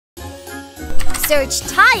Search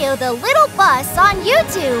Tayo the Little Bus on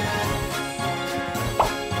YouTube.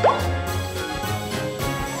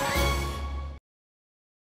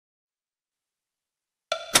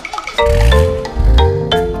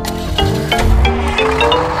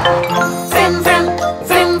 Vroom, vroom,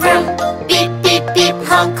 vroom, vroom. Beep, beep, beep.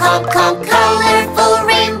 Honk, honk, honk. Colorful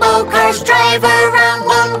rainbow cars drive around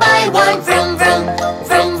one by one. Vroom, vroom,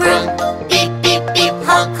 vroom, vroom. Beep, beep, beep.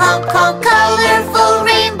 Honk, honk, honk. Colorful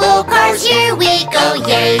rainbow cars, here we go,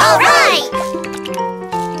 yay! All right!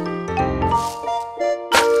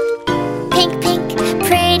 Pink, pink,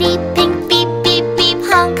 pretty pink. Beep, beep, beep.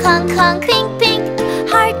 Honk, honk, honk. Pink, pink.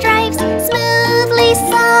 Heart drives smoothly,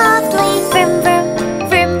 softly. Vroom, vroom,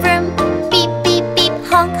 vroom, vroom. Beep, beep, beep.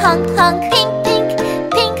 Honk, honk, honk. Pink, pink,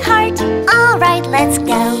 pink heart. All right, let's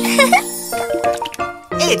go.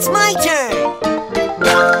 It's my turn!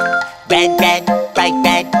 Red, red, bright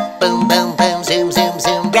red. Boom, boom, boom, zoom, zoom,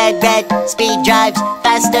 zoom. Red, red, speed drives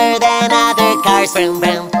faster than other cars. Vroom,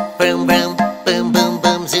 vroom, vroom, vroom. Boom, boom,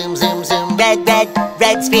 boom, zoom, zoom, zoom. Red, red,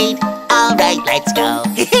 red speed. All right, let's go.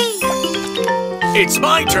 It's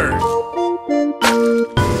my turn!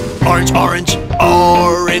 Orange, orange,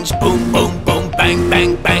 orange. Boom, boom, boom, bang,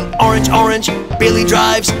 bang, bang. Orange, orange, Billy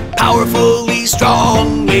drives powerfully,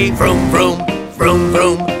 strongly. Vroom, vroom, vroom,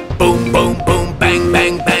 vroom. Boom, boom, boom, bang,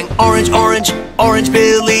 bang, bang. Orange, orange, orange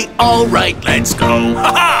Billy. All right, let's go.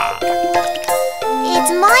 Ha-ha!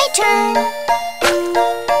 It's my turn.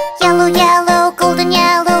 Yellow, yellow, golden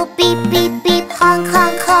yellow. Beep, beep, beep. Honk,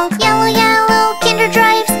 honk, honk. Yellow, yellow, Kinder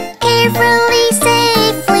drives carefully,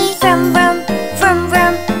 safely. Vroom, vroom, vroom,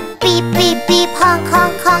 vroom. Beep, beep, beep. Honk,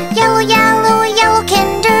 honk, honk. Yellow, yellow, yellow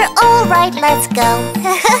Kinder. All right, let's go.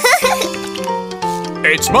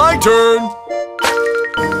 It's my turn!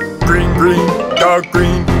 Green, green, dark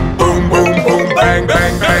green. Boom, boom, boom, bang,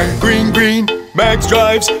 bang, bang. Green, green, Max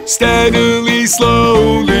drives steadily,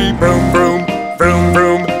 slowly. Vroom, vroom, vroom,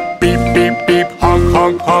 vroom. Beep, beep, beep. Honk,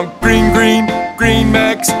 honk, honk. Green, green, green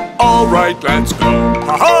Max. All right, let's go.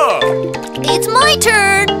 Ha-ha! It's my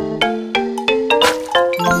turn.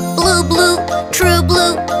 Blue, blue, true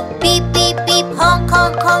blue. Beep, beep, beep. Honk,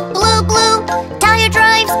 honk, honk. Blue, blue. Tayo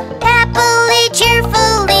drives happily,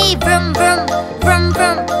 cheerfully. Vroom, vroom, vroom,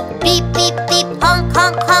 vroom. Beep, beep, beep. Honk,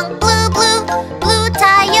 honk, honk. Blue, blue, blue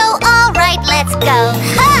Tayo. All right, let's go.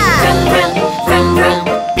 Ha! Vroom, vroom, vroom, vroom.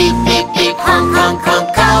 Beep, beep, beep. Honk, honk,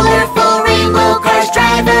 honk. Colorful rainbow cars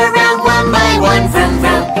drive around one by one. Vroom,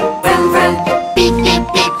 vroom, vroom, vroom. Beep, beep,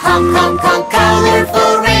 beep. Honk, honk, honk.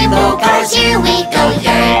 Colorful rainbow cars, here we go,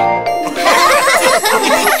 yay!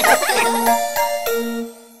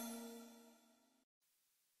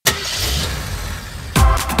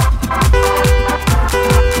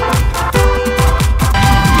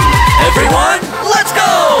 Everyone, let's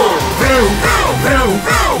go! Vroom, vroom,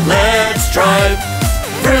 vroom. Let's drive.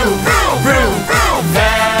 Vroom, vroom, vroom.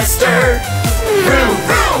 Faster. Vroom,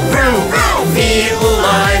 vroom, vroom. Feel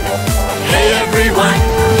alive. Hey everyone,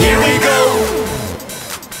 here we go.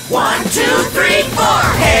 1, 2, 3, 4.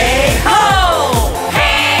 Hey ho!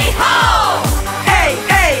 Hey ho! Hey,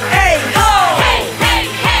 hey, hey ho! Hey, hey,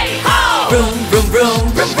 hey ho! Vroom, vroom, vroom,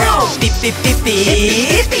 vroom, vroom. Beep, beep, beep,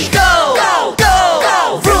 beep. Beep, go! Go, go,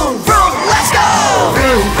 go! Vroom, vroom, let's go!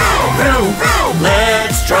 Vroom, vroom, vroom.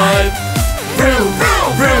 Let's drive. Vroom,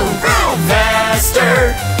 vroom, vroom.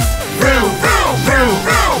 Faster. Vroom, vroom,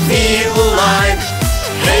 vroom. Feel alive.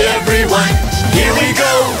 Hey everyone, here we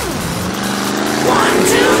go. 1,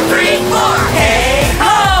 2, 3, 4. Hey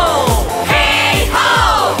ho! Hey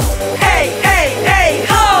ho! Hey, hey, hey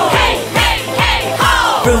ho! Hey, hey, hey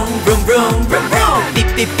ho! Vroom, vroom, vroom, vroom, vroom. Beep,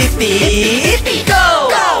 beep, beep, beep. Beep, go!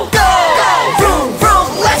 Go, go, go! Vroom, vroom,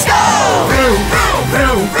 let's go! Vroom,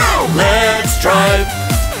 vroom, vroom. Let's drive.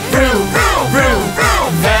 Vroom, vroom,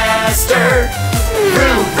 vroom. Faster.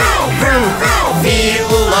 Vroom, vroom, vroom. Feel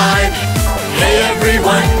alive. Hey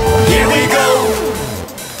everyone, here we go.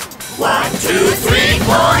 1, 2, 3,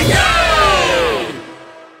 4, yay!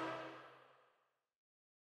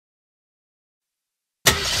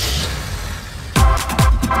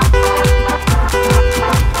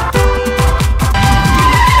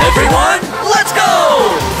 Everyone, let's go!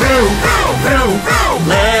 Vroom, vroom, vroom.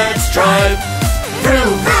 Let's drive.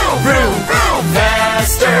 Vroom, vroom, vroom.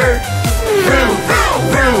 Faster. Vroom,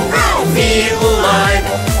 vroom, vroom. Feel alive.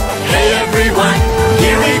 Hey everyone,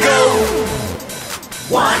 here we go.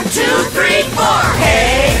 1, 2, 3, 4.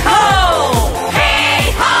 Hey ho!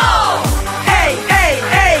 Hey ho! Hey, hey,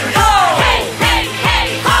 hey ho! Hey, hey, hey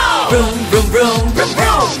ho! Vroom, vroom, vroom, vroom,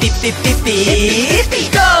 vroom. Beep, beep, beep, beep.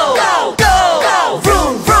 Beep, go! Go, go, go!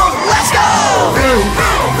 Vroom, vroom, let's go! Vroom,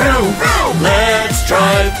 vroom, vroom. Let's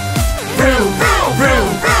drive. Vroom, vroom,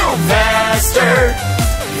 vroom. Faster.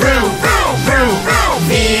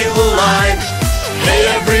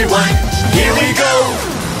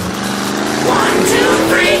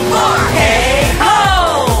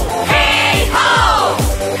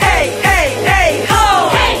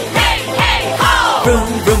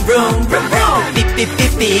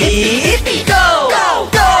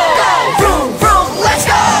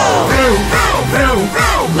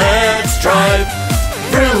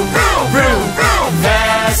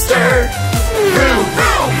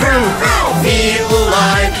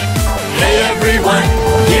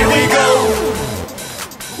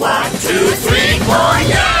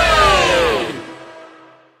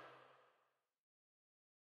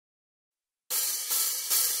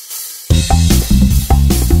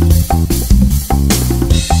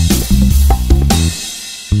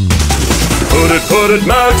 put it,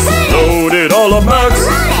 Max. Load it all up, Max.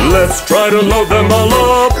 Let's try to load them all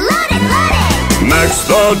up. Max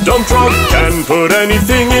the dump truck can put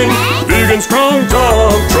anything in. Big and strong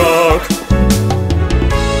dump truck.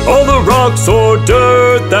 All the rocks or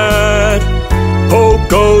dirt that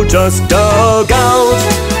Poco just dug out,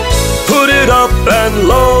 put it up and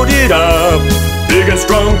load it up. Big and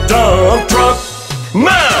strong dump truck.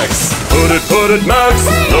 Max! Put it, Max.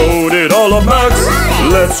 Load it all up, Max.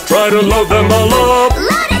 Let's try to load them all up.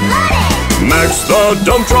 Max the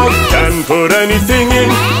dump truck can put anything in.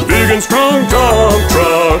 Big and strong dump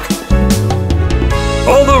truck.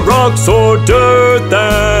 All the rocks or dirt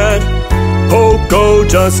that Poco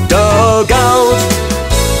just dug out,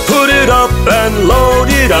 put it up and load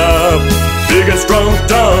it up. Big and strong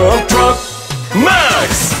dump truck.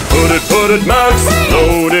 Max! Put it, Max.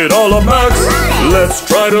 Load it all up, Max. Let's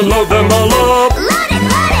try to load them all up.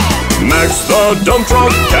 Max the dump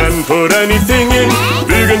truck can put anything in.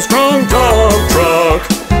 Big and strong dump truck.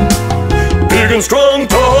 Big and strong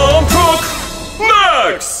dump truck.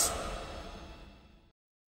 Max!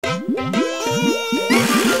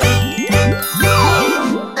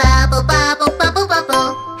 Bubble, bubble, bubble,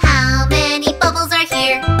 bubble. How many bubbles are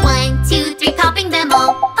here? 1, 2, 3, popping them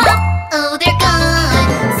all. Pop! Oh, they're gone.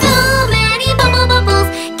 So many bubble bubbles.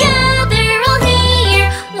 Gather all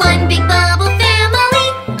here. One big bubble family.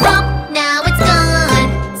 Pop! Now it's gone.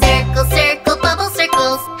 Circle, circle, bubble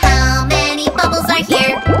circles. How many bubbles are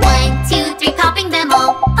here? 1, 2, 3, popping them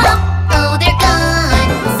all. Pop! Oh, they're gone.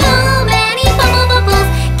 So many bubble bubbles.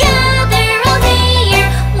 Gather all here.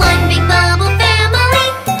 One big bubble family.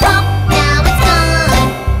 Pop! Now it's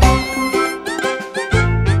gone.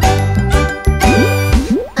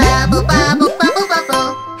 Bubble, bubble, bubble, bubble.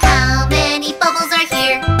 How many bubbles are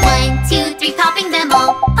here? 1, 2, 3, popping them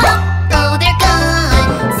all. Pop! Oh, they're gone.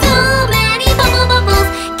 So many bubble bubbles.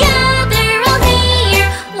 Gather all here.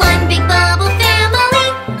 One big bubble family.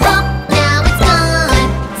 Pop! Now it's gone.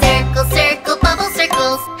 Circle, circle, bubble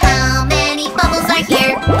circles. How many bubbles are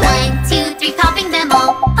here? 1, 2, 3, popping them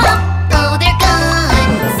all. Pop! Oh, they're gone.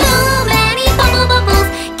 So many bubble bubbles.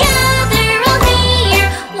 Gather all here.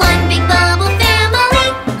 One big bubble family.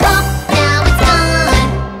 Pop! Now it's gone.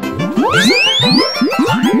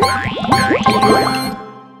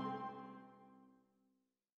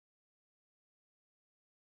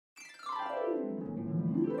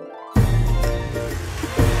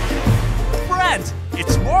 Friends,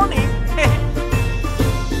 it's morning.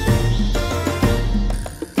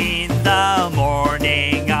 In the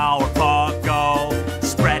morning, our Poco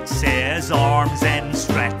spreads his arms and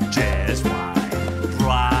stretches wide.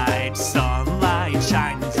 Bright sunlight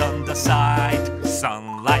shines on the side.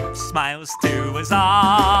 Sunlight smiles to us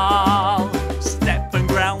all. Step and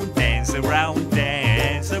ground, dance around,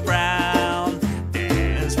 dance around,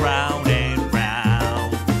 dance round and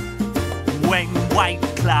round. When white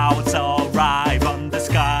clouds arrive on the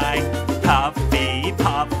sky, puffy,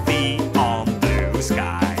 puffy on blue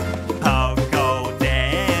sky, Poco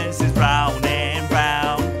dances round and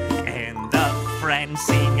round, and the friends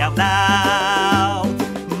sing out loud.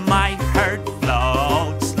 My heart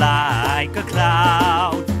floats like a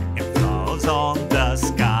cloud, it flows on the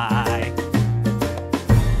sky.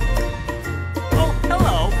 Oh,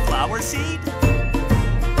 hello, flower seed.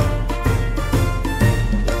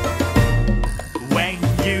 When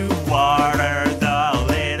you water the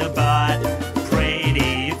little bud,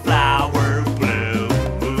 pretty flower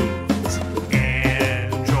blooms.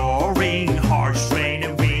 Enduring harsh rain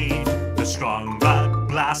and wind, the strong bud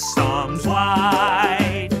blossoms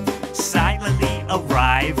wide. Silently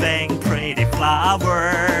arriving, pretty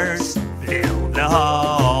flowers fill the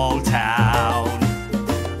whole town.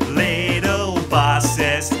 Little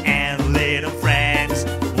buses and little friends,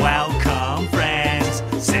 welcome friends,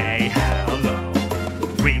 say hello.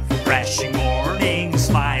 Refreshing morning,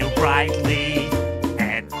 smile brightly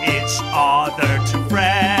at each other to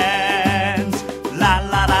friends.